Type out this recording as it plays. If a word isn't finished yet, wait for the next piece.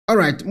All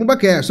right,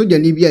 mubaka so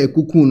jani bia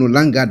ekuku no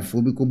Landguard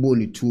fo bi ko bo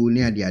ni tu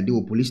ne ade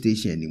o police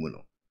station ni mu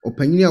no.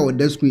 Opanyini a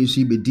woda screen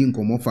so be di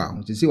nkomo fa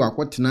ho. Se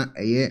wakotena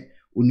eye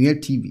onua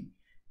TV.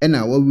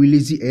 Ena wa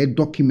release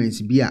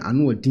documents bi a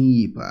ano odin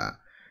yi pa.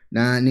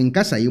 Na ne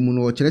nkasa yi mu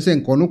no kire se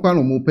nkono kwa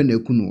no mo pe na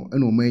eku no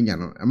ena o manya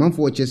no.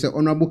 Amanfo kire se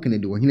honorable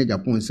Kennedy wo hene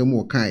Japan nsem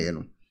wo kan ye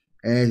no.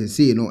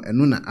 Se no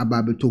eno na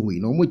aba beto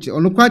hui no mo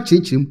ono kwa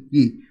chichirim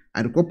yi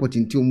adekopoti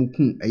nti o mu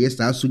kun eye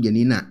saa so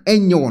jani na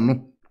enye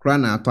wono kra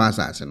na ato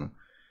asase no.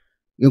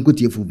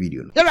 Yonkuti full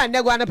video no.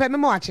 Landguard na pe me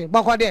wache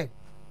boko de.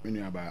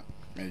 Menu aba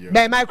mejo.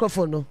 Be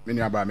microphone no.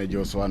 Menu aba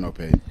mejo so no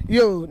pe.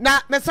 Yo, na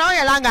me so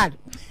ye Landguard.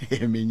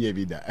 Me nye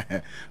bi da.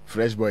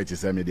 Fresh boy to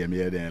say me dey me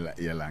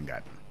ye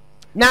Landguard.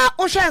 Na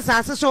o hwe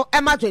asase so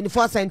ema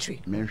 24th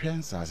century. Me hwe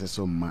asase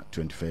so ma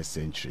 21st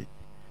century.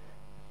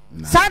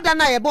 Na sada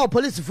na ye bo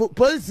police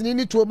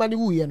ni to ma ni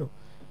wuye no.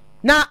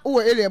 Na wo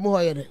area mu ho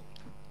ye de.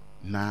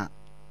 Na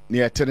ne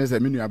etene se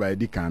menu aba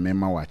edi kan me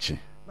ma wache.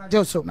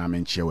 Joso na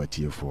menche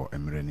watiefo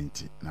emre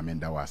nti na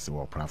menda wase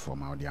wo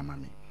platform a odi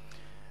amami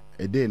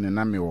ede ne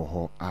na me wo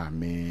ho a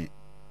me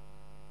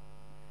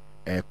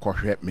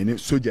kohwe me ne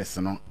soldiers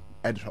no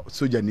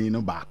soldier ni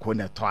no ba ko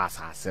ne to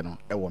asase no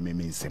e wo me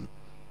nsem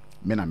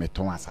me na me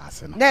to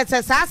asase no na se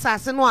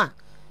asase no a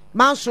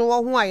manso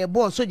wo ho a ye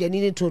bo soldier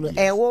ni to no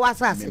e wo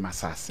asase me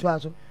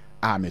masase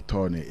a me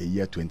to no e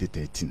year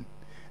 2013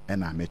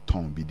 na me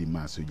ton bi di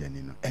ma soldier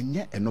ni no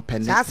enye eno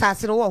pene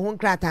asase no wo ho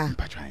nkrata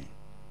mpatwan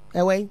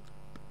we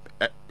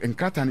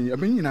nkrata ni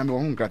amenyina me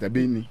wo nkrata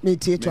be ni me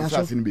tie to aso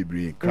mensa ni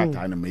bebre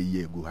nkrata na me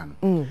ye egu ha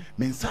no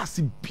mensa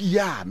se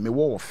bia me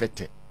wo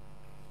fete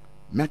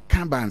me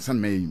kan ba ansan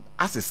me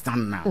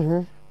assistant na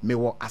me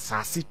wo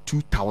asase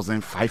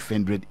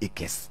 2500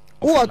 acres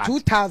o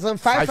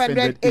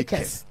 2500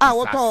 acres ah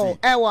wo to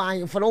e wo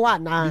ahemfo no wa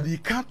na di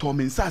kan to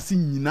mensa se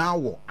nyina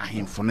wo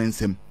ahemfo no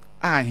nsem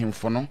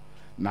ahemfo no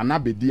na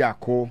bedi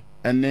akọ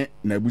ene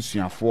na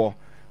abusuafo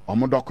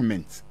omo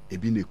document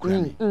ebi na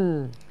kura ni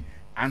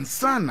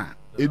ansana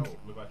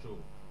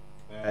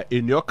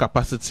in your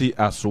capacity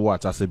as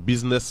what, as a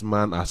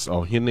businessman, as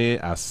ohine,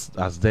 as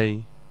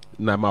then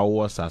nama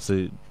was as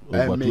a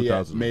over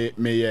 2000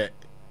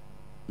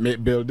 me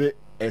build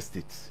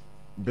estates,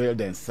 build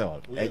and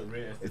sell.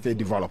 It's a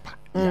developer.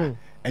 Yeah.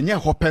 And yeah,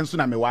 hopen so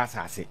na me was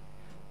as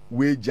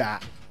wager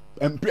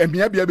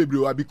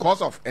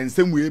because of and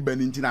same way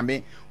beninti na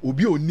me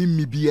obi oni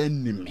mi bi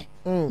enime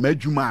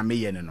madwuma me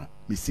ye no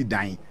me si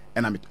dan.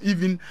 And I'm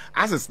even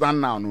as a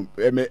stand now, Millennium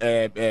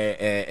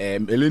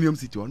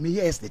City on me,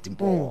 yes, that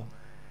important.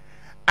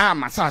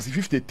 I'm a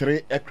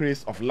 53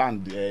 acres of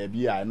land,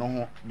 be I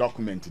no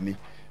document ni.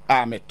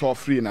 I'm a top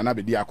free and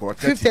another dia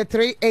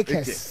 53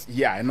 acres.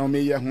 Yeah, I know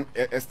me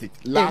estate.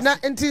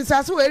 Last until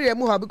Sasu area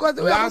muha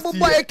because we have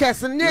more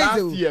acres and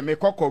last year me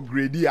koko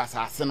grade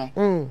assassin.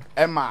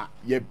 Emma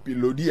ye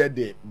lodi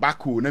de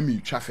bako na me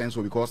fence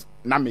because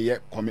na me ye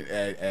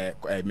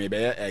maybe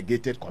a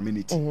gated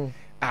community.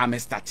 I'm a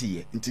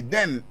starty until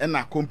then and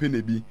a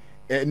company be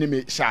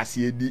enemy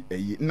chassis di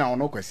now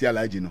no kwasi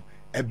alaji no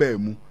ebe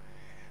mu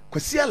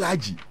kwasi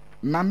alaji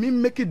na me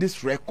make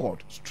this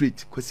record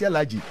straight kwasi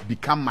alaji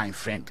become my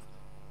friend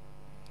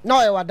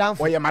no you are down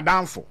for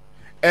madam for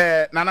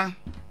nana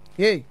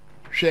hey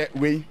hwe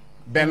we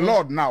ben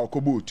lord na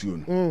okobo otuo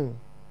no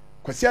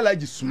kwasi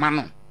alaji suma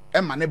no e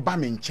ma ne ba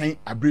me nchen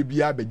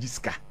abrebia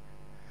bagiska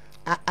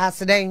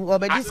asden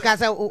obagiska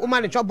say o ma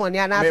ne chobon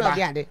ya na so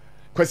dia de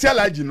Kwasi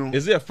alaji no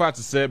is it a fact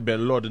to say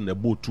Ben Lord in the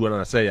boat too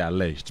and say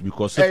alleged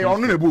because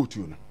on the boat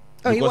too.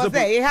 Oh, he was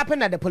there. It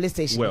happened at the police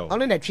station. Well,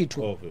 on the tree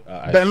too.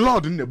 Ben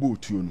Lord in the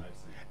boat too.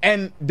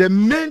 And the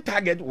main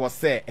target was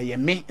say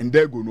me and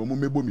there go no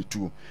mebo me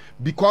too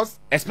because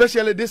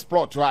especially this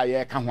plot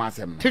right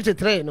can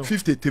 53 no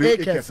 53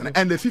 acres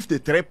and the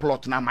 53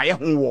 plot na my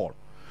own wall.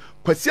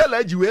 Kwasi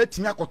alaji we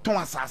timi akoton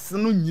asase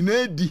no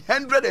nyina di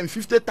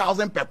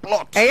 150,000 per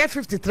plot.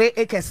 53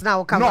 acres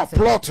now come. No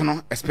plot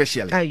no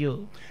especially.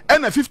 Ayo.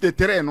 And a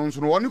 53 no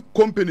so one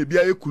company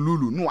bia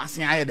ekululu no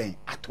asen aye den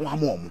ato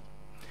amom.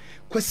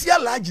 Kwasi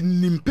alaji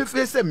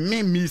nimpefe se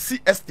me si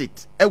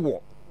estate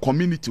ewo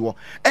community wo.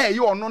 Ye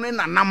ono ne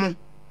nanam.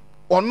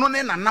 Ono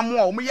ne nanam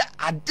a omo ye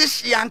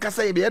adehye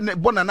ankasa ye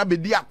bona na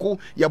bedi ako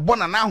ye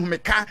bona na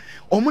ahomeka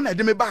omo na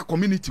de me ba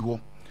community wo.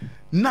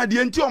 Na de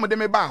enti omo de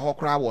me ba ho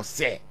kra wo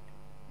se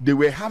they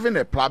were having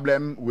a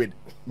problem with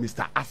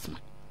Mr. Asma.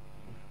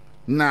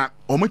 Na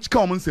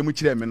omochika nsemu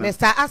kire me na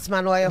Mr.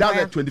 Asma no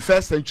that's the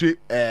 21st century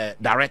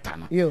director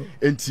na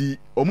enti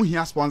omo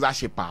hia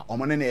sponsorship a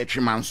omo ne na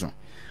etwe manso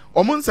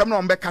omo nsem na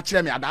omo be ka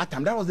kire me at that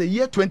time that was the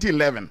year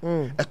 2011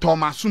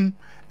 etomasum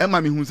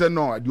ema me hu se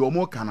no de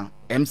omo kana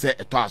em se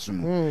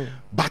etoasum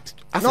but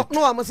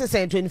no omo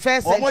say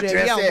 21st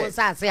century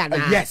omo say ana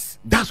yes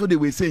that's what they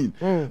were saying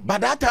but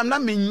that time na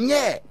me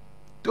nye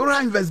thorough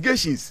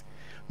investigations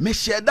me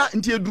share that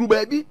into eduru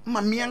ba bi ma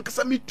me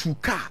ankasa me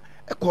tuka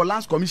call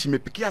lands commission me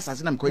pick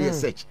asase na me koye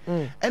search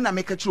and na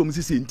make kire omu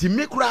sisi nti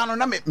me kura no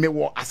na me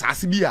wo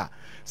asase bi a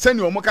send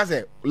omu ka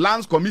say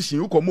lands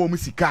commission wo komo omu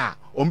sika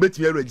o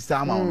mbetimi register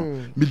ama no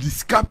me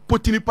discap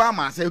potini pa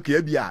ma say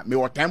okay bi a me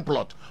wo 10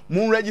 plot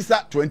mun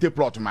register 20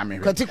 plot ma me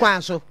kwati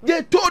kwan so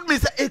they told me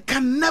say it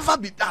can never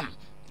be done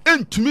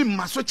entumi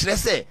maso kire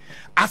say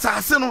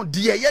asase no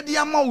de ye de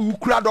ama wo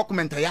kura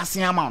document ya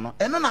sen ama no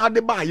eno na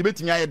ade ba ye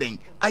betimi aye den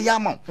aya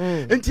ama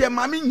enti e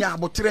ma me nya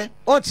abotre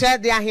o che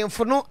de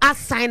ahemfo no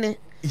assign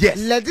yes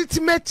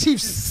legitimate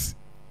chiefs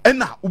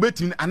ena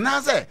ubetimi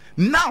anaze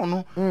now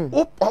no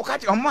o ka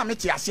o ma me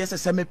ti ase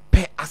se me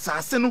pe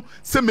asase no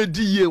se me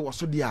di ye wo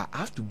so de I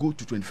have to go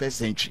to 21st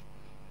century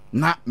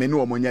na me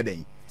no mo nya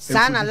den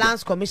sana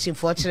lands commission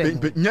for chire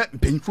nya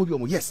penfo bi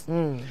o yes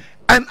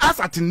and as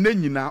at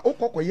nyina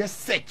okoko yes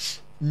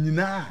search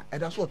nyina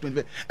and that's what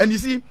 25. And you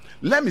see,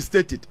 let me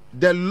state it,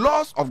 the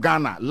laws of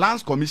Ghana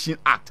Lands Commission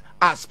Act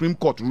as Supreme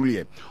Court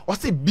rule or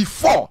say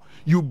before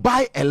you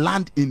buy a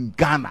land in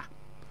Ghana,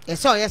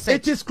 yes,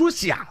 it is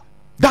crucial.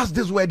 That's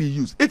this word he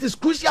used. It is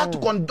crucial to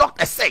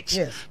conduct a search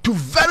to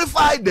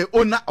verify the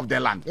owner of the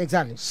land.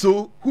 Exactly.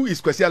 So who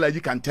is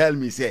Kwesi can tell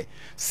me say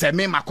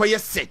me makoye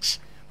search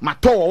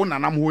mato owner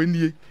nam ho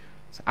nie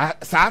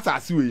sa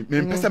we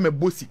me pesa me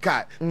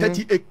bosika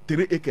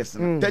 38 acres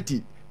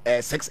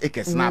 36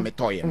 acres na me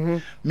toye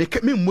me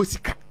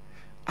mosika.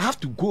 I have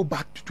to go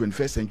back to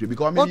 21st century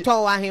because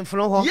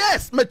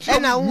yes,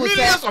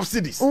 millions of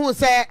cities. Who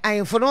say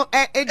I follow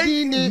a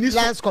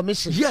lands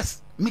commission?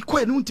 Yes, me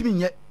quite no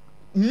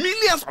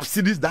millions of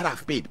cities that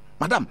I've paid,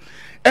 madam.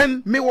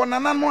 And me one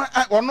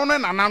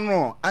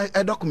no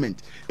a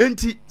document.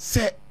 Enti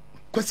say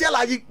Kwesi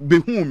Alhaji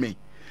behu me.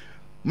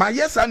 My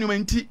yes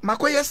annuity, my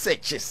koye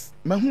searches.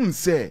 My hun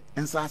say,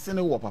 and so I send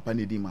a papa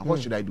Nedima.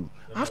 What should I do?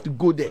 I have to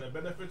go there.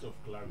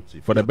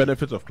 For the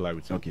benefit of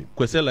clarity. Okay.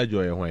 Kwesi Alhaji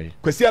or why?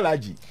 Kwesi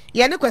Alhaji.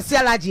 Yeah, no Kwesi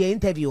Alhaji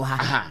interview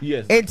her.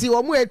 Yes. Enti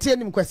omu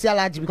etieni Kwesi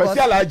Alhaji because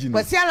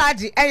Kwesi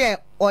Alhaji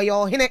or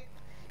your hine.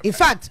 In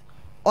fact,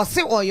 or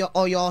say or your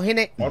hine.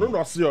 I don't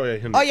know see or your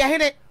hine. Or your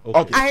hine.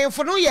 Okay. I have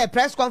for no year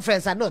press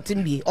conference and not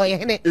timbi or your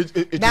hine.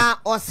 Now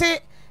or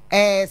say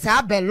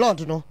say ben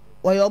lord no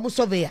or your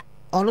musoveya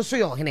or no so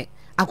your hine.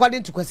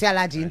 According to Kwesi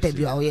Alhaji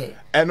interview oh yeah.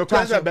 And no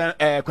question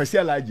Kwesi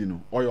Alhaji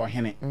no or your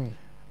hene.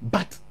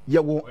 But ye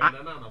wo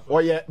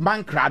or ye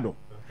man crado.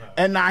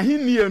 And na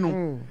hini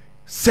no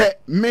say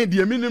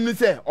media minimum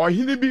say or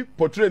hini be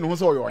portray no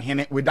so your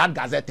hene with that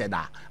gazette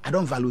that I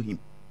don't value him.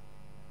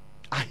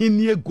 A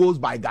hini goes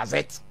by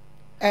gazette.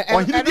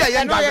 Or hini be a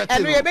young gazette.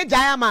 And we be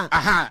jayama.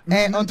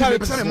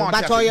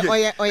 But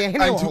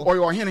or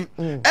your hene.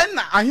 And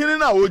a hini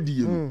na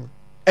odi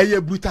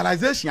a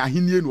brutalization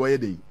ahini no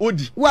yede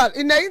odi. Well,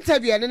 in the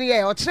interview and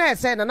yeah or try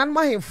say na nan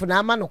mahemfu na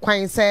ama no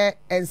kwan say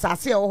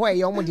ensase e wo ho e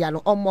yomo dia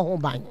no ommo ho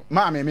ban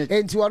ma me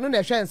enti wono na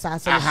hwe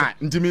ensase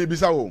enti me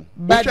bisa wo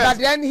but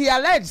then he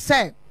alleged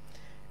say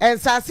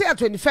ensase at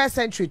 21st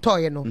century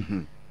toy no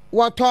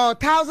what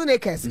 1,000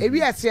 acres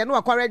we are saying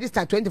no akwa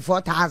register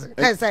 24,000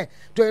 and say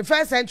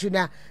 21st century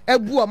na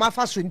ebu o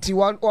mafa so nti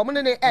wo mo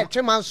ne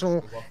twema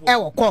so e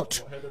wo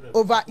court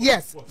over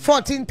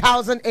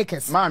 14,000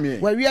 acres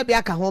where we be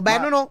aka ho ba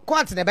no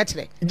court na be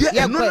kire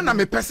no na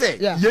me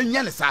pese ye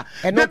nya ne sa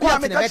be bia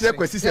me ka kire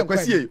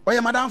Kwesi oye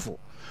madamfo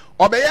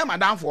obeye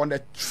madamfo on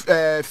the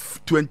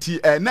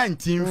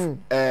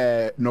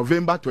 19th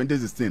November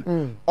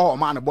 2016 all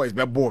man boys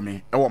be bo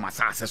me e wo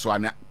masase so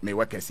na me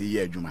Kwesi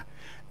ye adwuma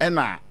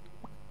ena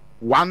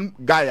one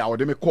guy I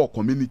would me call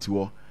community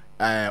or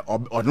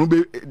no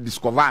be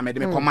discover me de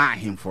me come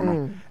him for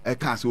no e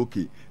can say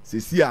okay se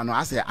si ano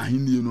I say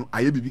ahini no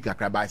aye bibi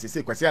kakra ba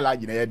say Kwesi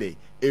Alhaji na ye dey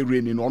e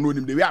rain no no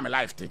nim the way am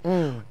life thing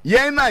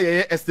ye na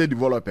ye estate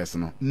developers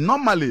no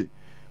normally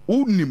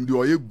who nim the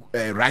oye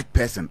right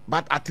person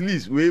but at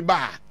least we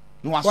ba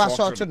no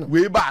asort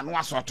we ba no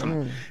asort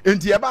no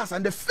enti e ba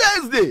san the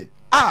first day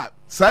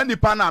Sandy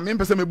Pana, me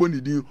pese me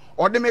boni di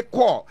or de me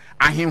call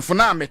ahemfo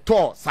na me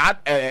to sa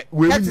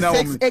we na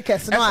 36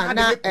 acres no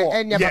na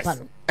enya papa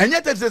no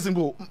enya 36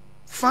 simple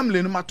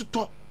family no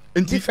matoto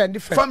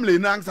different family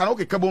na nsa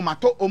okay kabo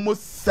mato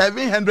almost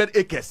 700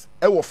 acres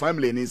e wo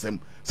family ni nsem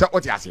say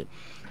what you say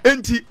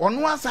enti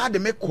ono asa de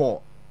me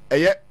call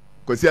eye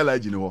Kwesi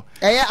Alhaji no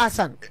eye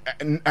Asan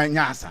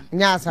nya Asan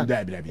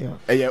dabi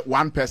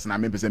one person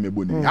me pese me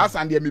boni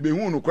Asan de me be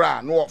hu no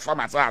kra no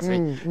farmer say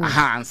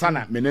ansa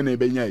na me ne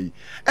be nya yi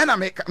e na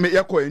me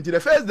yekọ enti the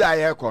first day I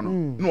yekọ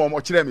no omo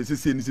kire me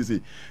sese ni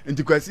sese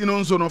enti Kwesi no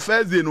nso no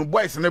first day no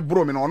boys ne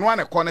bro me no ono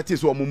na connect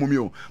so omo mumi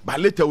o but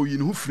later we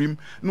yin hu frim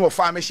no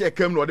fa me share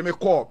kam no de me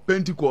call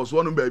Pentecost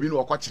one ba bi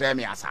no okọ kire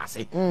me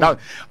asase now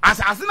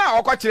asase na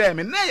okọ kire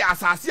me na ya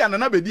asase ana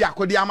na be di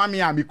akodi ama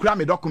me a me kura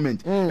me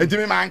document enti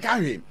me man ka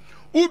hwe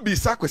Ubi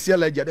sa Kwesi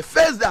Alhaji the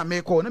first day I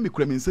make call na me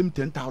kura me nsem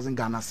 10,000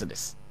 Ghana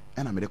cedis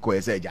and I me call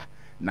eseja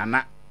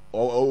nana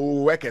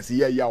workers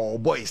here ya or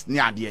boys ni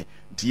ade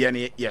tie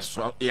ne yes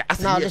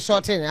now the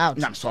sorting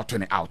out I'm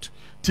sorting it out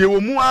tie wo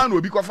mu an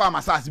obi ko fa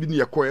masase bi ne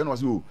ye call no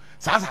so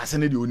sa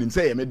ne de onim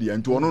say ye media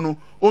nto ono no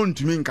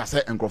ontumi nka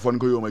se enkrofo no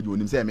ko yo ma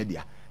onim say ye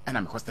media and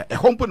I'm costa a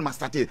home put my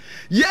started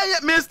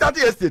me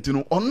started estate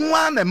no on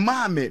one and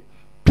mammy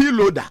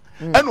P-loader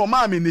and no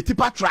mammy in the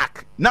tipper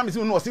track now me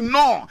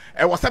no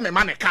I was some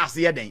man a car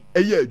here then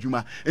a year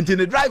juma until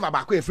the driver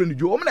back way friend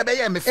you woman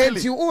me feel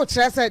you all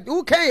said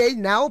okay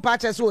now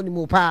patches on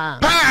mu pa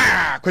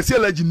kwesi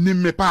allergy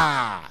nimme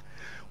pa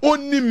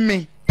oni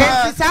me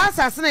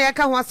asase na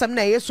yeka ho asem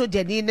na yeso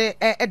jani ne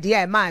de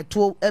e ma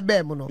to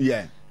ebe mu no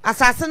yeah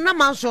asase na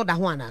manso da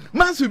ho ana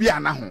manso bi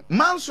ana ho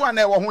manso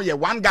ana e wo ho ye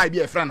one guy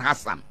be a friend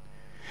Hassan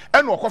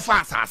and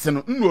okofa asase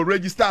no no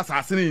register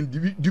asase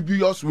in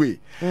dubious way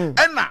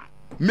and na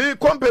me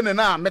company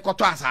na me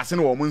koto asase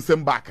no wo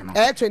nsem back no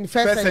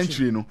 21st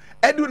century no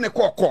edu ne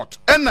court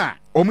and na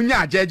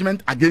omunya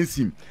judgment against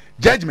him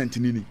judgment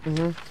nini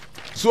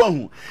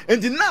so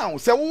and now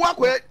say wo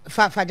akwa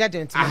fa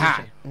judgment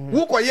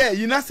wo koye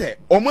yi na say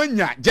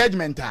omanya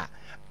judgment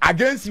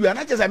against you and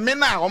I just me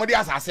na omodi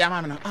asase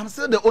ama me na I'm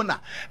still the owner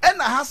and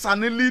na Hassan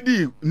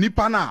lead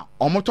nipa na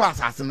omoto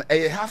asase no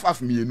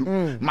half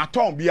mienu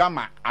maton bi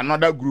ama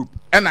another group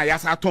and na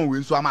yasa ton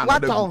we so ama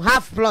another group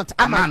half plot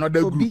ama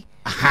another group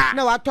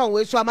na waton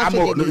we so ama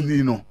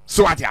no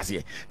so what you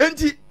say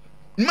enti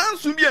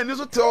mansu bi ani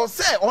so tell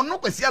say ono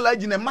kwesi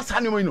alaji na masa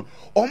ne mo no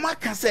o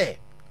maka say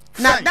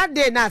na that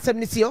day na asem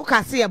ni si o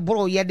ka se e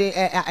bro ye de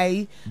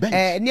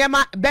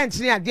niema bench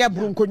ni ade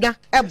bro nkonya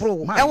e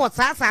bro e wo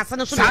saasase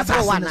no so na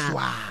bro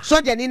wana so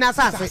je ni na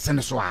saasase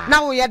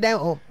na wo ye den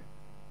o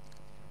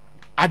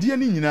ade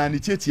ni nyina ni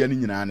tietia ni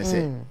nyina ne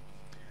se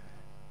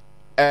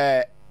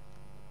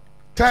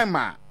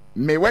time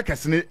me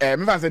workers ni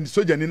me fa se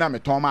soja ni na me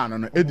ton ma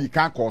no edi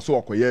kan ko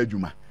so okoya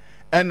adwuma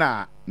e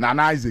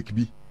na Isaac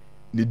bi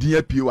ne din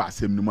apie wa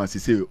asem no ma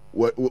se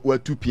wa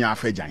tu pia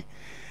afagyan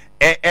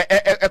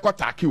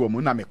ekotaki wo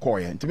mu na me call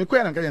ye nti me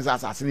call na nka yensa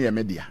asase ne ye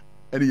media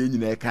ene ye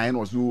nyina kan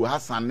no so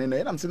Hassan ne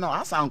na am say no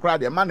Hassan kra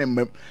de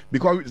man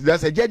because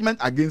there's a judgment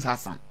against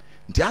Hassan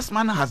nti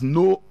Hassan has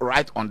no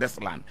right on this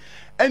land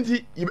and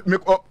me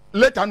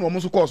later no mo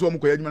so call so mo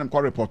call ye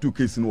call report to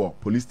case no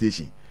police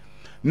station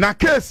na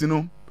case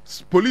no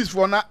police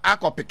for na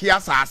akopeke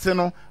asase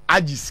no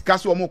agis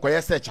kaso mo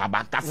koye search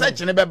abanta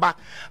search ne beba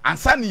and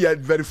san ye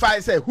verify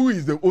say who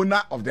is the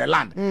owner of the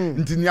land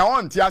nti nia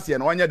won ti ase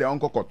na onye de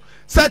onkokot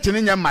search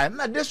ne nyama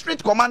na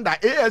district commander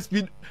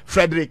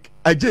Exp0sed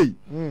ajay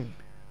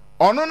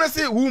ono no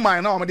say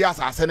woman na omde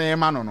asase ne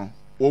ma no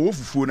owo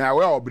fufuo na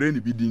we obre ne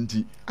bi di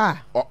nti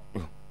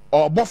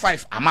obo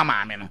 5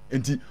 amama ame no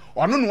nti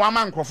ono no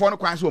ama nkrofo no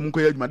kwan so mo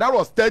koye adwuma that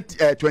was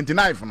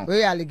 29 no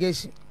we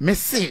allegation me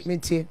say me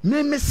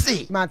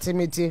say mate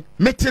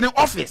ne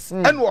office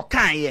and wo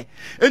kan ye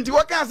nti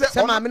wo kan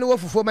say ma me no wo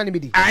fufuo ma ne bi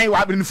di ai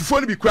wa be ne fufuo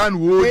no bi kra no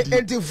wo di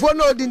nti fufuo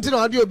no di nti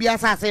na odi obi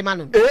asase ma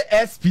no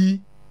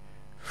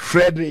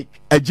Exp0sed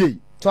ajay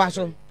to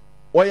aso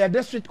o ya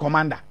district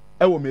commander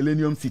e wo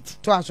Millennium City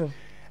to aso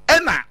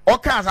na o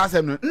kan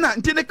asase no na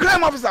nti the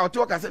crime officer o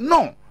to kan say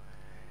no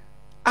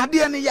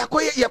ade ne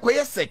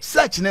yakoye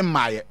search ne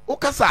maaye o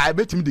kasa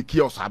abetimi de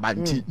kiosk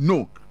abanti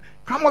no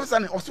crime officer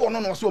ne oso ono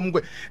no oso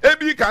omgo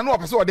ebi kan no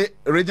opese o de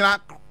regional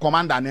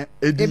commander ne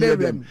edi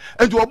dem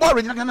enti o bo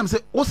regional kan say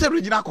o say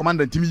regional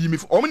commander ntimi yimi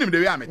o mnim de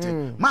we amete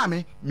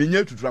maame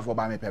menya tutura for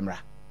ba me pemra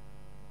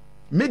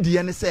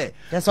media ne say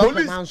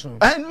police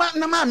and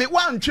na maame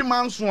wan twe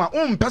manso a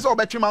o mpese o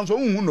betwe manso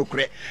unhu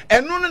nokre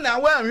eno no na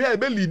wa anhwe e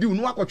be lead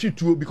unu akotwe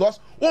tuo because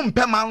o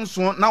mpe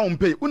manso na o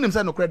mpe unim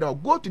say nokre da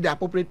go to the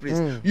appropriate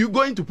place you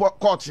going to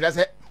court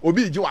say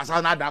obi ji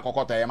wasa na da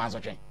kokoto e manso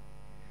twen.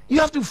 You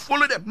have to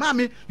follow them.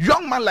 Mommy,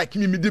 young man like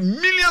me, the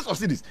millions of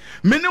cities.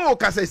 Many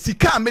workers say,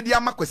 Sika media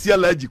makwesi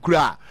allergy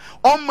kura.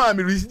 On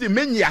mommy receive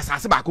many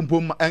asase ba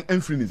kumpo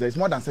and free. It's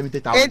more than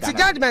 70,000. It's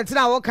judgment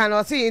now. What can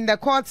I see in the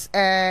courts,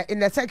 in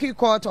the circuit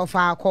court of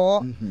our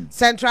core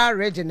central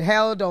region,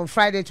 held on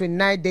Friday,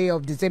 29th day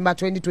of December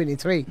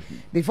 2023.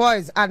 Before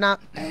is Anna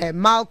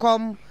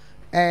Malcolm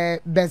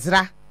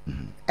Bezra,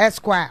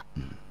 Esquire.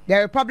 The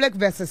Republic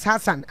versus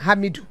Hassan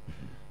Hamidu.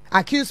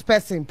 Accused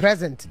person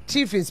present,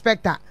 Chief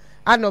Inspector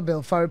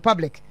Annobel for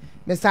Republic,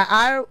 Mr.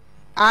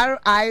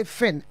 R.I.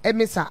 Finn,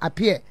 emissary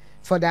appear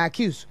for the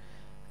accused.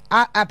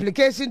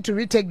 Application to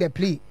retake the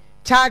plea.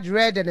 Charge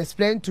read and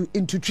explained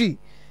into 3.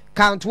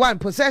 Count 1,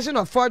 possession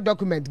of fraud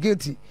document,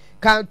 guilty.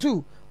 Count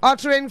 2,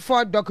 altering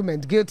fraud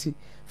document, guilty.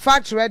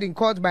 Facts read in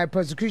court by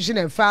prosecution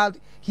and filed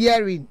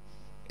hearing.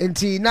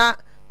 Until now,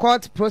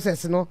 court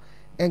process no.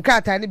 And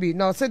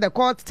now say the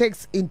court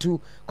takes into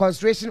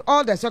consideration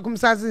all the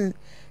circumstances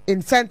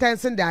in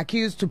sentencing the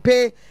accused to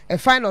pay a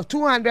fine of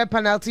 200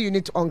 penalty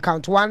unit on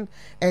count 1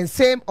 and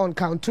same on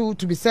count 2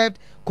 to be served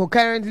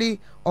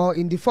concurrently or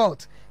in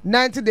default.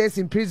 90 days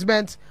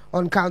imprisonment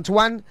on count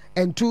 1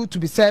 and 2 to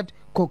be served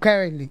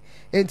concurrently.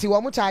 Enti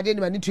wo mo charge ni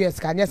mani 2 years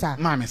kan yesa.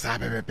 Mama sa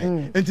bebe.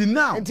 Enti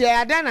now. Enti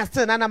ada na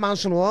still na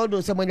mansion all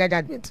those monya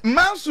judgment.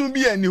 Mansion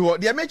bi ani ho.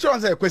 They make sure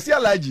say kwesi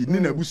alaji ni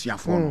na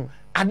busuafo no.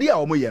 Ade a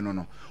wo mo ye no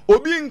no.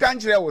 Obi nka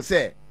nkire wo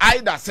say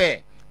either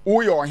say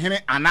who your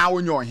hene and now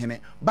your hene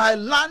by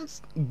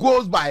land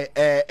goes by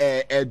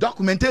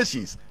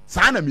documentations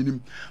sana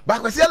minim ba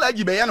kwesi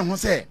alaji be ya no ho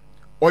say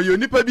oyo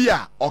nipa bi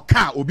a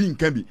oka obi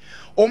nka bi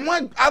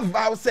omo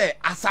avow say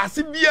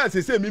asase bi a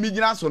sese mimi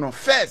gina so no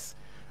first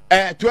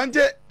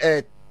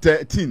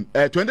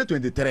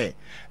 2023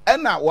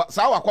 ena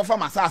sa wakofa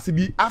masase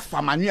bi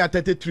afa manua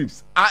 30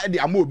 trips a de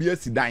ama obi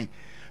asidan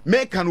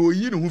make an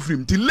oyi no hu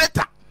frim ti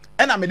later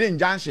ena me de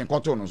injunction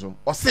koto no so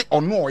o se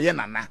ono oye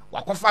nana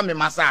wakofa me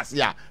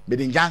masase a me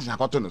de injunction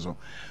koto no so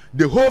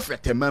the whole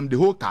fetemam the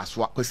whole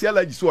Kasoa kwasi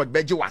alaji so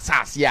beje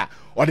wasase a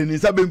o de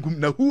nisa benkum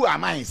na who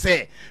am I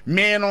say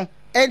me no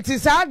enti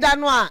saa da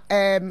no a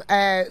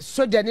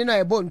soja ni no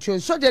ebontu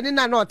soja ni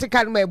na no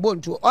tika no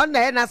ebontu on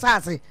na e na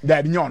sase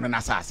da bi nyon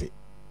na sase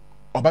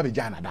oba be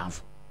jana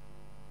danfo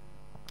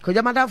ko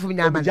jama danfo bi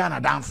nyama jana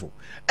danfo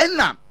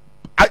enna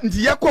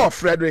nti ye call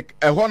Frederick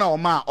ho na o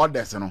ma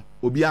orders no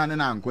obi an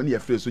na anko ne ye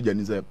frɛ soja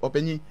ni say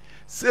opanyi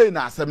say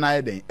na asem na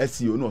ye den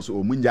asio no so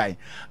omunjai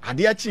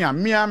ade a chi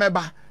amia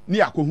meba ni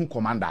akohu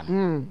commander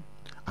no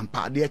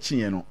ampa ade a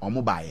chi no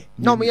omo baaye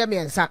no mo ye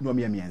miensa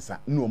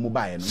no omo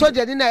baaye no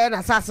soja ni na ye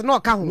na sase no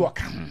ka ho no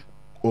ka ho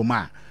o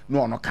ma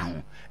no ono ka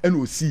ho ena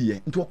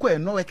osiye nti okoye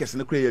no workers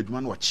ne kra ye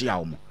adwuma no o chia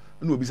wo mo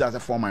ena obi say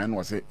foreman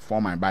no say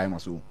foreman baaye no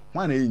so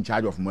one na in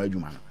charge of mo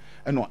adwuma no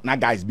eno na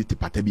guys bi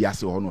tipata bi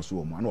ase ho no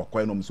so mo na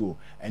okoye no so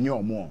enye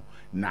omo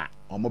na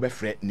omo be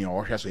frɛ ne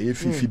o hwɛ so ye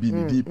fifi bi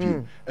ni DP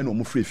ena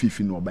omo frɛ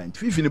fifi no ba nti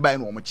fifi ni baaye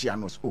no omo chia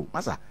no so oh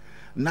masa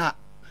na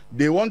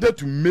they wanted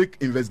to make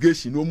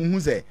investigation omo hu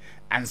say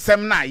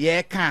ansem na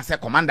ye kan say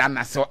commander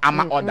na say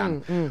ama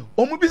order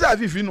omo bi say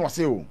fifi no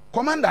say o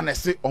commander na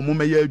say omo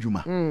meye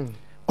adwuma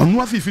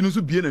onu afifi no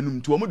so bie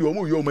nanum to omo de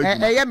omo ye omo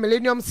adwuma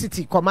Millennium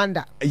City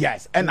commander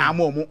yes and na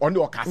omo on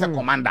the ka say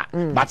commander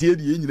but ye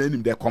de ye nyina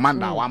nim the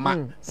commander wa ma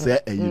say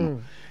ayi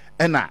no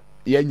na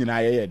ye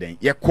nyina ye den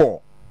ye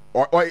call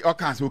o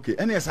kan say okay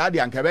ene say de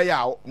anka be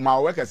ya ma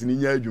workers ni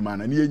nya adwuma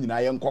na ye nyina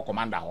ye nko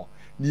commander ho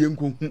ni ye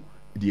nko hu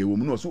de wo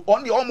mu no so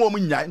on the omo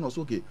nya no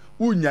so okay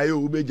unya ye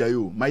obeja ye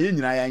o ma ye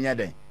nyina ye nya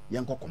den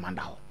ye nko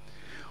commander ho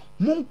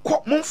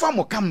monfa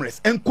mo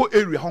cameras enko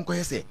area ho nko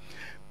ye say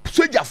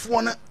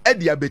sojafo no e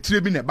de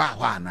abetire bi ne ba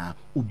ho ana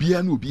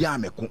obia na obia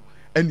ameko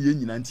ene ye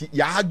nyina nti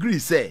ya agree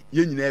say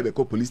ye nyina e be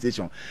ko police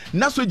station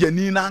na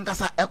sojani na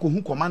ankasa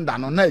ekohu commander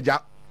no na eja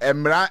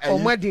emra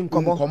omadi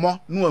nkomo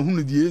no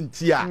ahunu die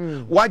nti a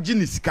waji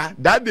ni sika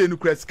that day no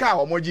kra sika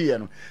omoji ye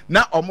no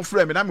na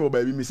omofre me na me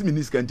oba bi me si me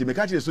ni sika nti me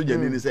ka kire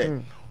sojani ni say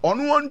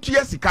onu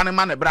ontua sika ne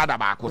ma ne brother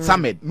ba ko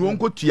Samed no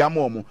onko tua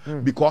ma omo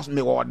because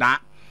me woda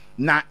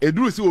na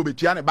eduru si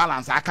obetua ne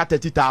balance aka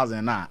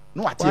 30,000 na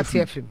no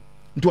atiefim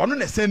nti ono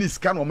na send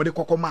sika no omede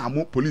kokoma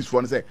amo police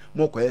for no say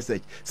mo ko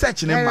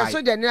search ne mai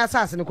soja ni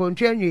asase no ko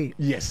ntua nwie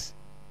yes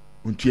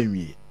ntua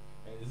nwie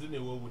is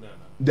it wo na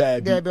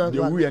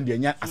the wu and the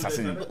nya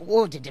assassin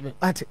oh dede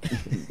ate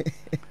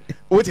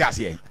what you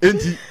say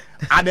enti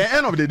at the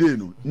end of the day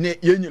no ne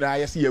ye nyira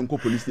ye se ye nko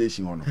police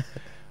station ho no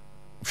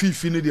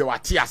fifi ne de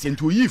wate ase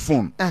nti oyi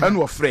phone and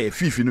o frɛ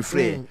fifi no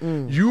frɛ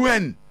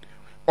UN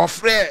o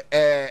frɛ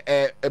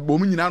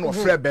bom nyina no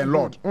frɛ Ben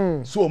Lord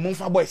so o mo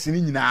fa boys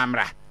ni nyina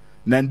amra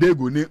na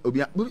ndego ne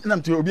obi na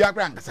mte obi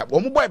akra nkasa o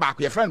mo boy ba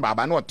ko ye friend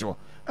baba na oto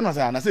na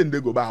say na say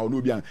ndego ba ho no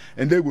obi an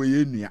ndego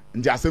ye nua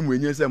nti asem we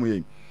nye sem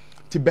ye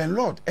ti Ben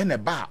Lord ene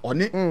ba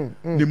one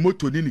the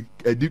motor ni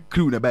the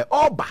crew na ba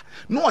oba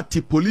no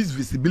ti police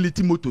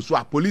visibility motor so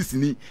a police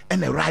ni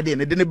ene ride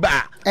ne de ne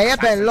ba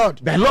Ben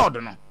Lord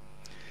no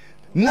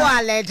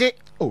llɛd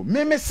oh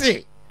me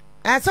say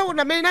so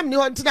na me na me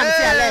ho nti na me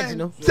llɛd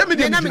no se me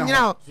na me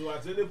nyina so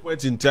at any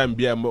point in time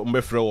be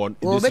me frɛ one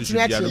this is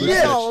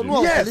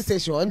police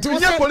station until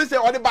we police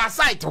on the bar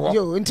site ho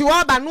yo until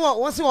we ba no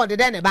wo se wo de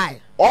den ba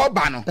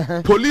oba no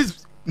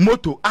police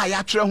motor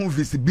ya tre ho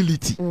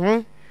visibility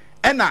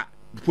ena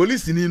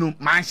police ni no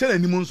man hye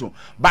nanim nso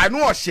ba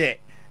no o hye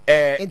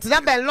until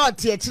that Ben Lord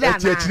tie kire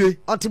ana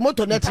oti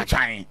motor na ti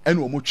twan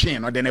ena o mo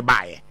twen no de ne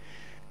baaye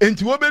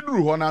enti wo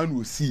beduru ho na na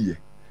osiye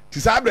ti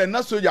sabre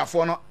na soldier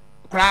fo no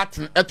krat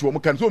eto mo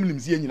kan so mo nim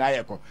sie nyina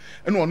ye ko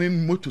ena ono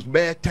motor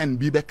be 10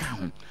 bi be ka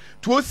ho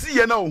to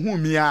osiye na ohu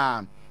mi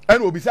a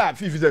ena obi sa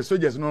 50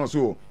 soldiers no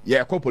so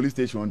ye ko police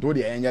station to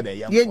de enya de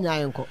ye nya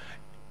yenko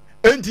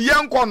enti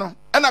yenko no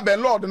ena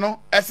Ben Lord no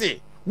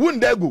ese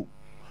wundego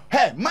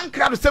hey man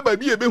krado se ba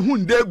bi e be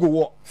hundego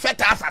wo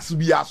feta asase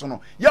bi aso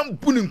no yam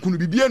puni nkunu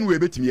bibia no e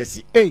betimi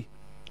asi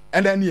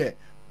and then here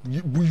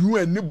you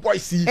and the boy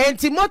see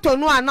enti moto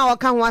no ana o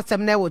kan ho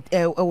asem na wo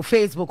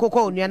Facebook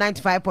ko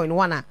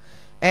 95.1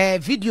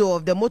 video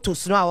of the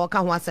motos no a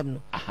kan ho asem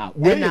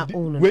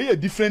no we a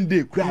different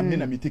day crab me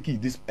na me take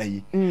this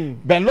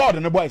Ben Lord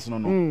and the boys no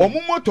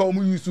omo moto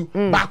omo use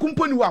ba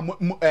company wa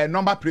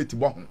number plate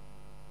bo ho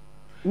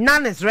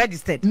none is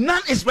registered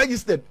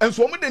and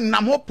so the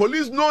Namho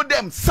police know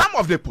them, some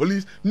of the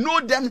police know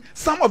them,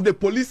 some of the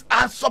police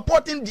are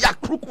supporting their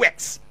crook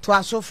works to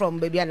us from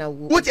baby and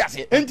what you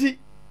say enti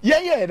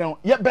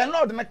yeah Ben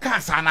Lord na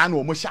casa na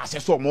no mo sha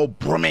so mo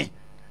brome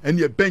and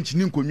your bench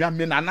ni nkonwa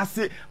me na na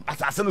se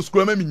asase no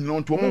school ma me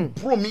nyino to mo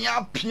brome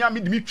apia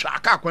me de mi twa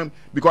aka kwan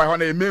because I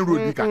na main road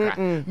bi kakra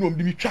no mo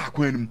de mi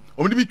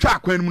twa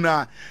akwan num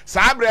na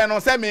sa bre no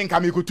se me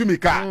nka me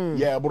kotumi ka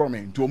yeah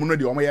brome to mo no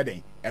de o mo ye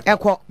den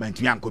Eko.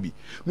 Mantimi anko bi.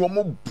 No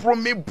mo bro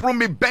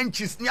me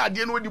benches ni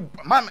ade no di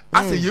man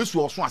ase Yesu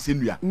oso ase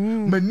nua.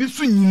 Mani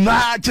so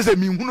nyina chese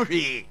mi hunu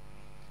hwe.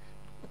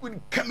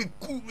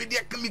 Kamiku we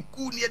dia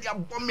kamiku ni dia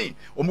bombe.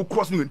 Omo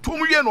cross no to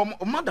mo wie no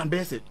madam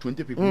be say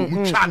 20 people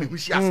mo twa me hu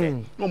hia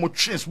ase. No mo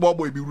twe small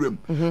boy bi wuram.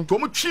 To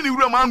mo twe ni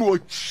wuram anu o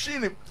twe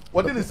ni.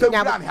 Wode ni say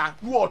plan ha.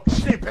 No o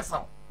twe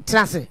person.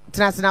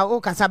 Trans na o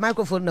kasa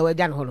microphone na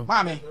wadi an ho no.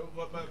 Mame.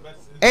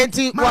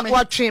 Enti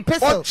what twe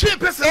person. O twe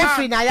person.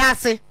 Every na ya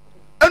ase.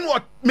 And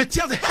what me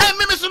tell say hey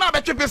me so na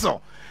be twe person.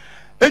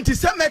 Enti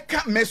se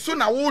meka me so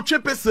na wo twe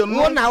person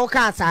no. Wo na wo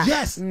ka sa.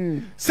 Yes.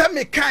 Se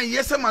me kan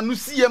yes manu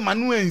sie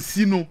manu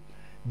ansi no.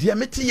 De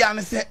meti ya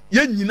ne se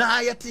ye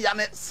nyina ye te ya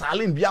ne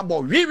salin bia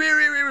bo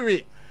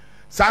wi.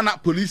 Sana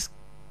police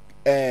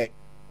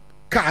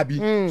car bi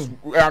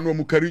anu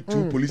mu carry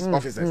two police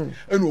officers.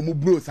 Enu mu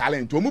bro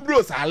salin to mu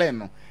bro salin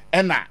no.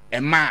 Ena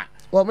ema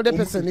wo mo de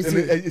person ni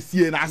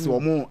sie na ase wo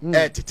mo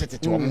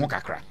tete wo mo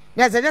kakra.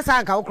 Yes, just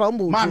anka wo kro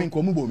mbo. Mami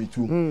nko mu bo mi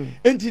tu.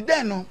 Enti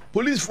den no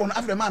police for no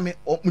after mami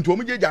nto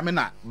mo jeja me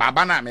na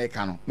baba na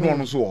America no. No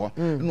no so ho.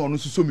 No no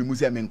so mi mu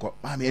se me nko.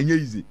 Mami enye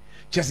easy.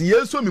 Chese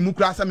ye so mi mu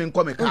kra sa me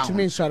nko me ka.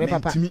 Ntumi nsore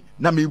papa.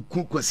 Na me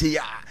ku se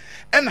ya.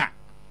 Ena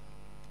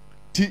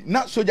ti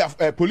na soldier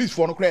police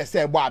for no kra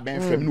se bo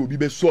aben frem na obi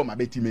be so ma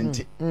beti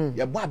mente.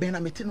 Ye bo aben na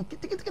mete no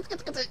kiti.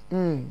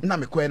 Na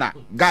me ko na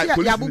guy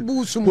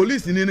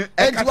police ni ni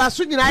enti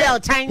waso nyina ya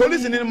otan.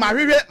 Police ni ma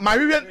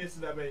hwehwe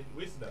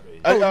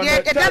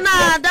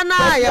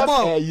dana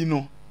yebo you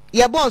know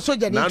yebo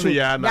soldier ni tu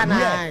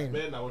dana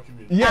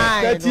yes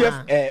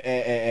 30th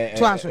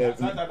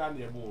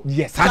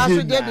yes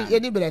aso dey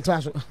eni bele to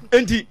aso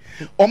enti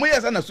omo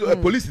yes na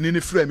police ni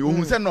frame me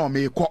ohun se na o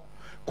me ko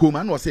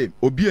koma na o say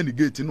obi ani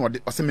gate na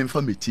o se me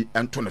mfa meti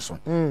ento ne so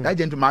that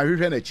gent ma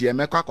hwehwe na chi e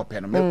me kwa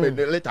kopɛ no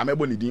me later me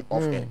bo ni din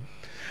off air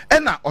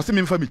ena o se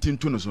me mfa meti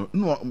nto no so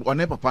no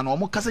one papa na o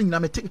mo kasa nyina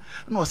meti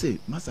na o say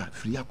masa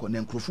free akọ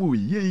na nkrofo we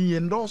ye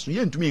ndoso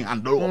ye ntumi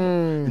handle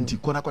nti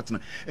kona kotena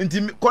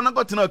nti kona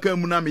kotena ka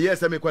mu na me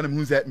yes me kwa na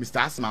hu se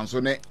Mr. Asman so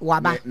ne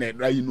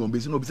rayi no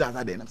obesi no obesi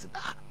asa de na se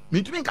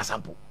me ntumi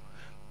nkasampo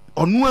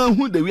onu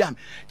ahu de wi am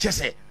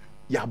chese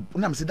ya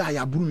na me se da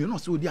ya buru mi no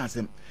so odi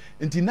ansem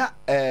nti na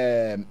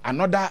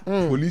another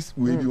police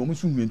we bi omo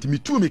so hu nti me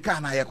tu me ka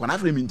na ye kwa na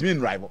afre me ntumi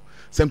drive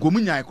se nko mu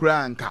nyan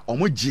kura nka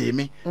omo je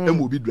me e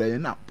mo bi drive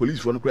na police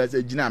for no kura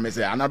se gina me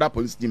se another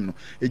police team no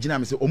e gina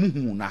me se omo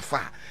hu na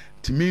fa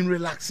ti me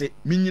relax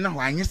me nyina ho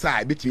anye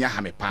sa betimi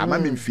aha me pa ma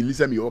me feel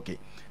se me okay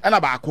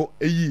ana ba ko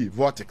eyi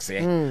vortex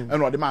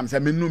ena ode ma me se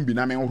me num bi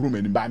na me huru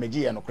mani ba me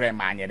je ye no kura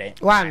ma anye den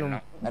wanu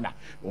na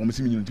omo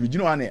se me nyina ti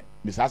gina wa ne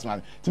Mr.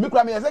 Asman ti me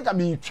kura me se ka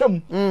me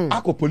twam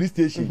akọ police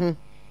station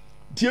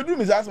ti edu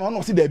Mr. Asman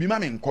no se da bi ma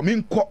me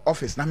nko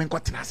office na me nko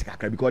tena se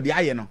kakra because de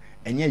aye no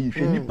enye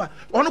yihwe nipa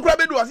ono kura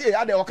bedu ase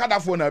ya de okada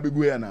fo na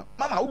begu ya na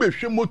mama wo be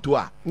hwe moto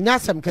a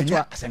nyasem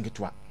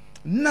ketwa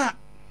na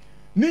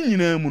ni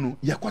nyina mu no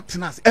ye ko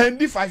tena se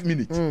endi 5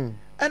 minutes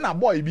na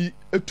boy bi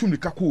etum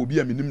nika ko obi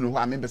a menim no ho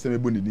a me pese me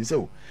boni ni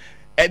so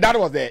that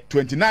was the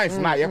 29th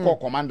na ye call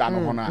commander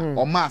no ho na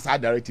o ma sa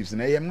directives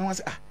na ye me no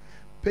say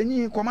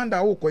penyi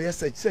commander wo ko ye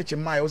search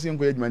my wo se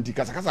nko adwumanti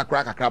kasa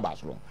kra kakra ba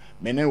so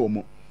me ne wo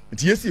mo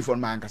nti yesi for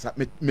man kasa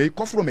me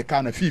kofro me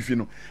ka na fifi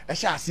no e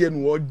sha ase no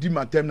wo di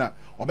matem na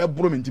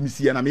obebro me ntimi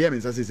sie na me ye me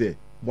nsa se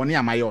bone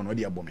amaye ono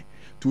de ebo me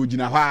to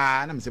ogina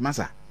hwa na me se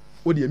masa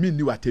wo de mi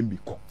ni watem bi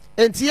ko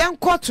enti yan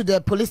call to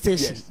the police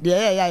station the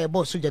ya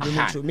boss so jade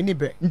no me ni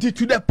bre nti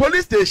to the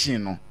police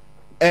station no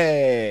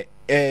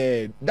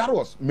that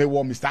was me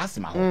wo Mr.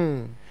 Asma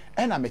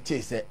and I me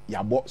che say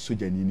ya bo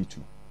soja ni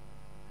tu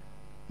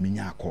me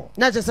nya call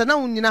na je say na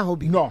unyina ho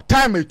bi no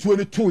time etuo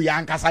ni tu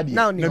ya nkasa de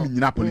na me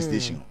nyina police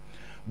station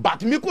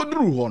but me ko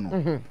duru ho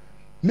no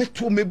me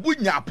to me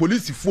bunya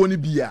police fo ni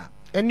bia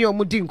eni o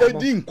mu di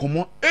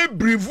nkomo e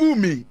brivu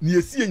me ni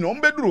esi enyo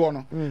mbe duru ho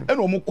no e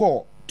no mu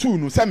call two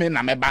no se me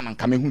na me ba no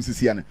nka me hu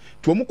sisi ne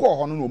to mu call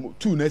ho no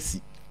two na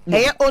si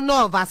eye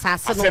ono of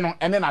asase no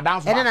ene na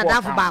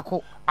danfo ba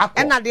ko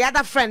ena the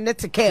other friend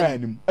net care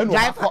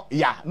driver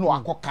ya no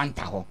akọ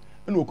counter ho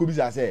ena okobi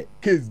say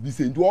case bi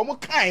say nti o mo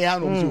kan ya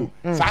no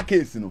so sa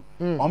case no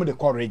o mo de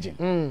call region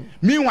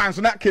meanwhile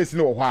so na case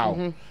no ho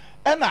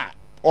a ena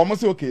o mo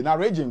say okay na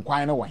region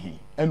kwan na wo he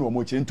ena o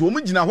mo che nti o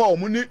mo gina ho o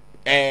mo ni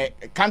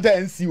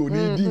counter NCO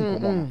ni di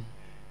nkomo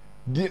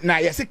na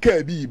yesi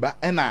car bi ba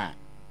ena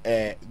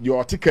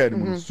your ticket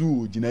no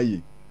so gina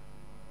ye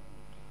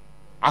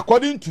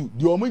according to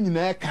the omo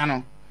nyina ka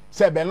no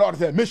say ben lord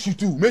say me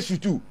shoot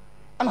you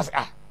and I say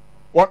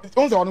what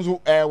once on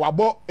so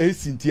wabo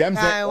ACTM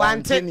say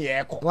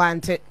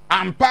want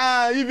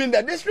ampa even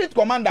the district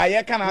commander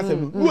here can say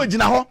wo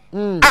gina ho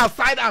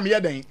outside am here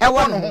den e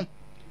wono ho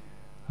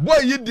boy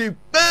you dey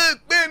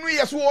pe nu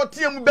yes wo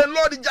tiem ben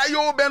lord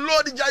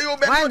jayo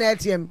why na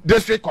tiem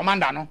district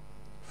commander no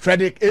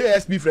Frederick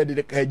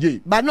Frederick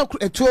J but no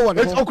etuo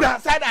wono ho okura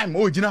outside am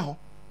o gina ho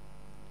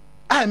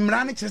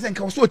mrani kire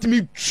senka so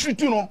otimi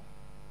twitu no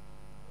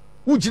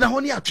wo gina ho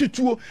ne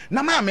atwetuo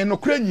na ma me no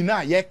kra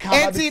nyina ye ka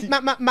ba enti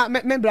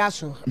me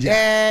braso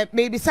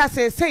maybe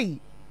say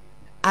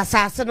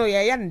asase no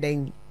ye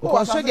nden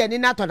because soja ni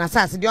na to na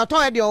asase de oto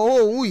e de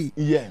wi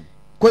yeah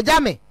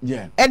kojame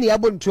yeah ene ya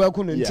bontu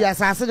akunu nti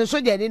asase no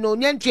soja ni no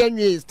nya ntwe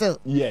anwie still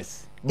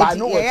yes but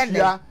no what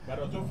here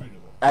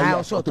I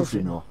also to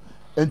free no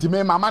enti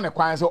me mama ne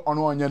kwan so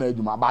ono onye na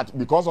adwuma but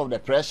because of the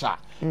pressure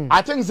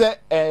I think say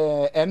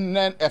and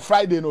then a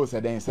Friday no say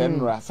then say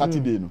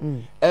Saturday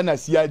no and a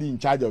CID in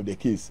charge of the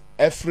case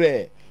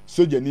every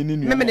soja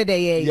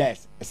ni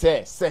yes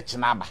say search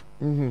number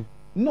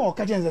no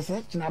ka jense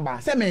search number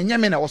say me nya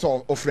me na wo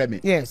so ofre me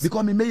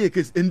because me make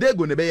case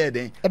ndego ne be ye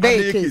den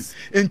case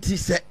enti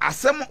say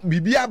asem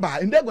bibia ba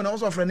ndego na wo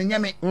so ofre ne nya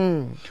me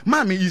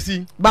ma me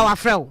isi ba wa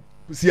frɛ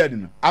CID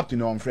no up to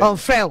no on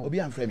frɛ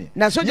obi am frɛ me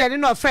na soja ni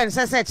no friend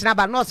say search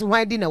number no so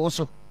hwan di na wo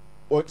so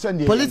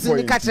police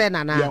ni ka kyerɛ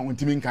nana yeah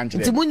untimi nka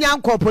kyerɛ nti munya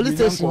nkɔ police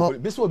station ho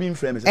be so obi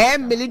mfrɛ me say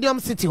Millennium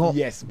City ho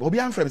yes obi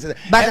am frɛ me say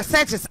but the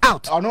search is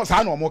out no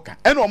sa na omo ka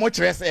ene omo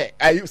kyerɛ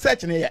say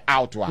search ni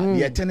out wa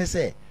ye tene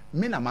say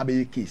me na ma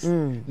be case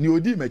ni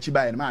odi machi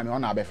ba ye ma me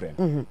ona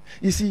abɛfrɛ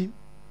you see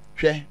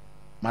hwɛ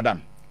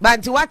madam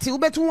but what you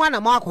betu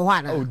wana ma akɔ ho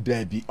ana oh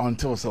debi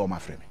until so ma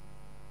frɛ me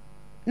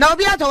na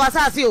obi ato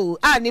wasase o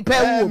ni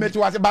pa wu me to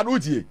wase but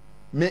utie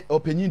me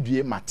openyin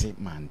due mate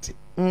mante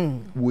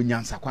wo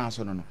nyansa kwan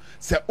so no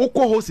se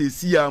ukọ ho se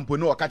si ya mpo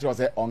ne o ka kire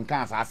se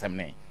onka asa asem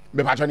ne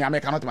me pa choni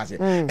America not mase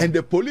and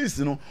the police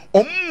no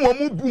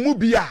mu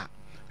bia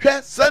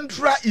hwe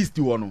Central East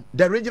wo no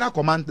the regional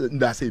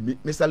commander say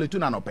Mr.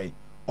 Letuna no pay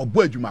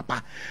obo adwuma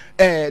pa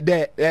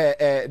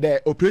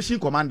the operation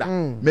commander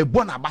me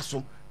bo na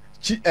baso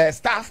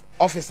staff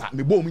officer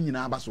me bo mu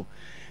nyina baso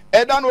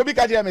dan obi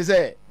ka kire me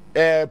say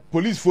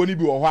police phone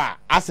bi wo ho a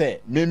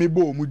ase me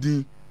bo mu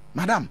din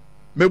madam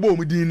me bo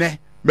mu din ne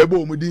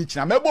mebo omudi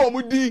china mebo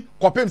omudi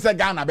kopem se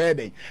Ghana be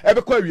den e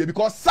be kwa wie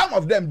because some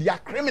of them they are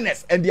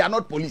criminals and they are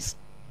not police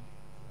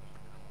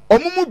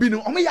omumu bi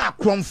no omu ya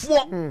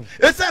akromfo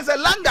e sense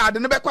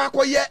Landguard ne be kwa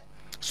akoye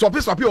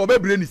sopi o be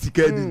bre ni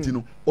sika adi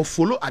no o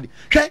follow adi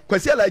hwe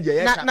kwasi alaje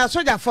ye na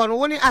soja for no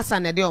woni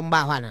Hassan ne de o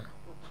mba ho na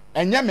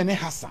enye me ne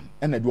Hassan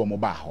e na de o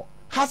mba ho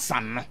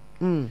Hassan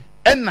no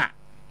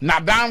na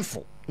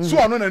danfo so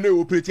ono na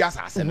operate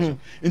asase no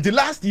until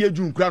last year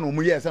June kura no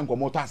mu ye se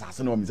nkomo to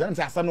asase no mi se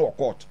asase no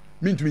court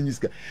mintu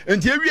nyiska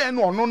enti ewie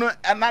no ono no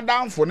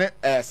anadanfo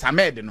ne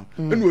Samed no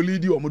ene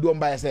olidi omodo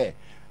omba say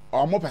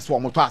omo pese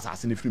omo to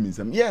asase ne free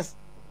minsam yes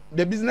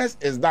the business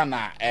is done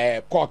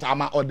court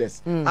ama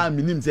orders and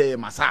minim say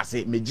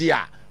masase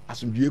megia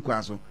asomdue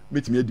kwan so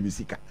metimi adi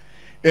misika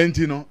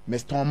enti no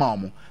Mr.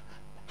 Omo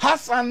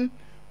Hassan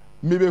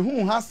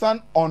mebehu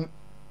Hassan on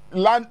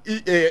land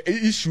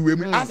issue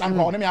me Hassan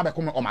ko ne me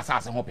abekom o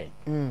masase ho pe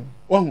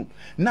ohu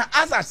na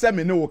asa se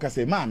me ne wo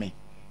kase maame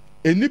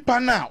enipa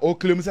na o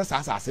claim se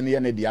sasase ne ye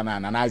ne dia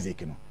na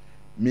Isaac no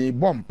me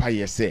bompa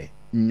ye se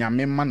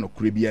nyame ma no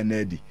kure bia na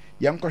adi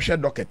ye nkohwe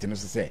docket no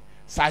se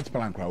site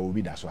plan kra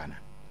obi da so ana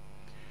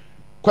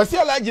kwasi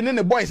alaji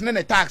ne boys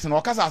ne tax no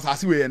okasa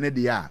asase we ye ne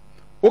dia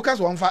o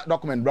kasa on fa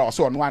document bra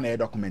so no na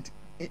document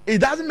it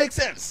doesn't make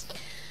sense.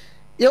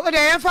 You at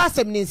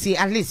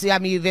least I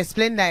mean you've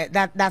explained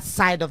that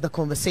side of the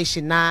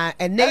conversation now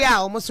and they are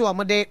almost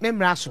omode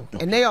memraso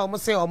and they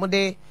almost say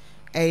omode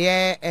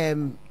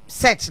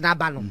search na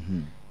ba no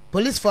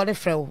police for the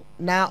frel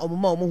na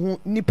omo hu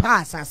nipa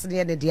asase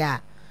ne de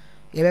dia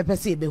ye be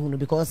pese be hu no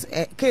because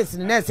case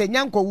na say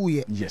nyanko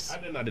wuye yes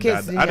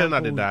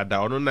adena de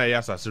dada ono na ya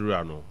asase ru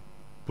no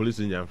police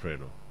nyan frɛ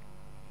no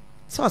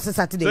so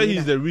Saturday so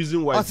he's the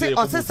reason why say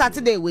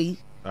Saturday we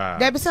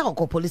there be say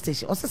police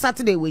station o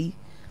Saturday we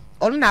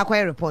onu na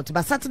akwa report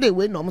but Saturday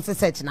we no mo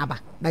search na ba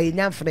ye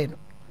nyan frɛ no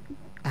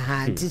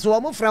nti so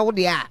mo frɛ wo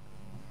de a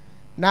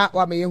na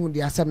wa me yehu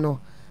de asɛm no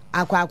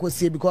akwa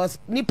akosie because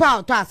nipa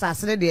auto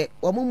asase ne de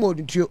omo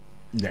modutuo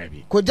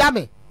dabi ko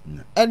jame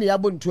ene ya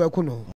bontu akuno